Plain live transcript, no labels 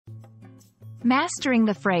Mastering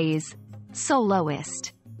the phrase,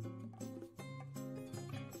 soloist.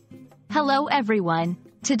 Hello everyone.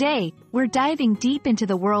 Today, we're diving deep into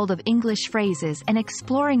the world of English phrases and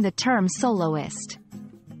exploring the term soloist.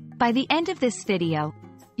 By the end of this video,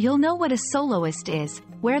 you'll know what a soloist is,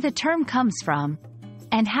 where the term comes from,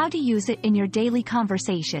 and how to use it in your daily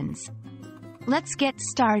conversations. Let's get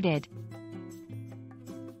started.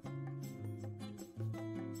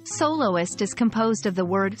 Soloist is composed of the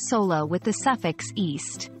word solo with the suffix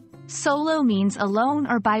 -ist. Solo means alone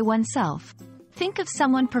or by oneself. Think of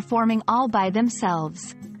someone performing all by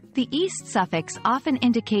themselves. The -ist suffix often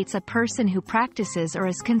indicates a person who practices or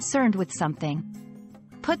is concerned with something.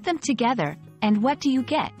 Put them together, and what do you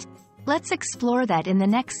get? Let's explore that in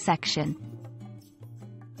the next section.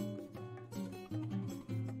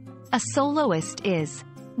 A soloist is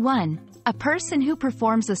 1. A person who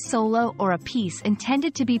performs a solo or a piece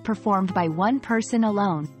intended to be performed by one person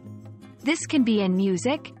alone. This can be in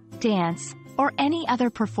music, dance, or any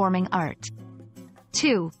other performing art.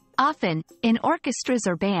 2. Often, in orchestras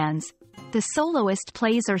or bands, the soloist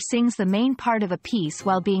plays or sings the main part of a piece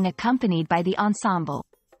while being accompanied by the ensemble.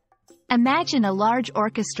 Imagine a large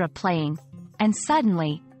orchestra playing, and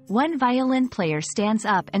suddenly, one violin player stands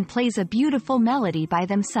up and plays a beautiful melody by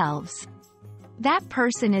themselves. That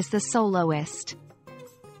person is the soloist.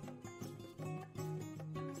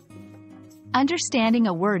 Understanding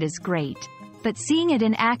a word is great, but seeing it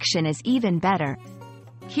in action is even better.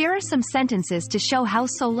 Here are some sentences to show how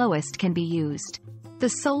soloist can be used. The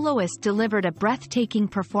soloist delivered a breathtaking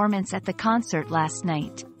performance at the concert last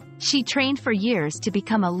night. She trained for years to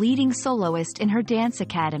become a leading soloist in her dance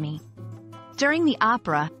academy. During the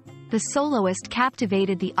opera, the soloist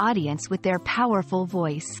captivated the audience with their powerful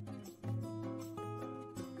voice.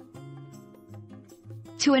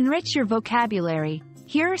 To enrich your vocabulary,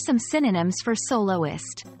 here are some synonyms for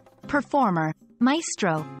soloist. Performer,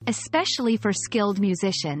 maestro, especially for skilled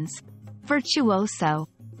musicians. Virtuoso.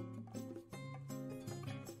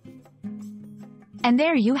 And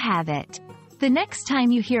there you have it. The next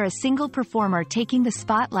time you hear a single performer taking the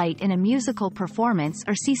spotlight in a musical performance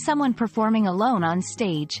or see someone performing alone on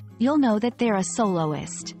stage, you'll know that they're a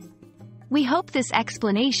soloist. We hope this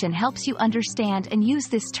explanation helps you understand and use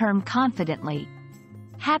this term confidently.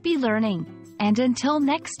 Happy learning, and until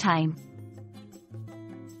next time.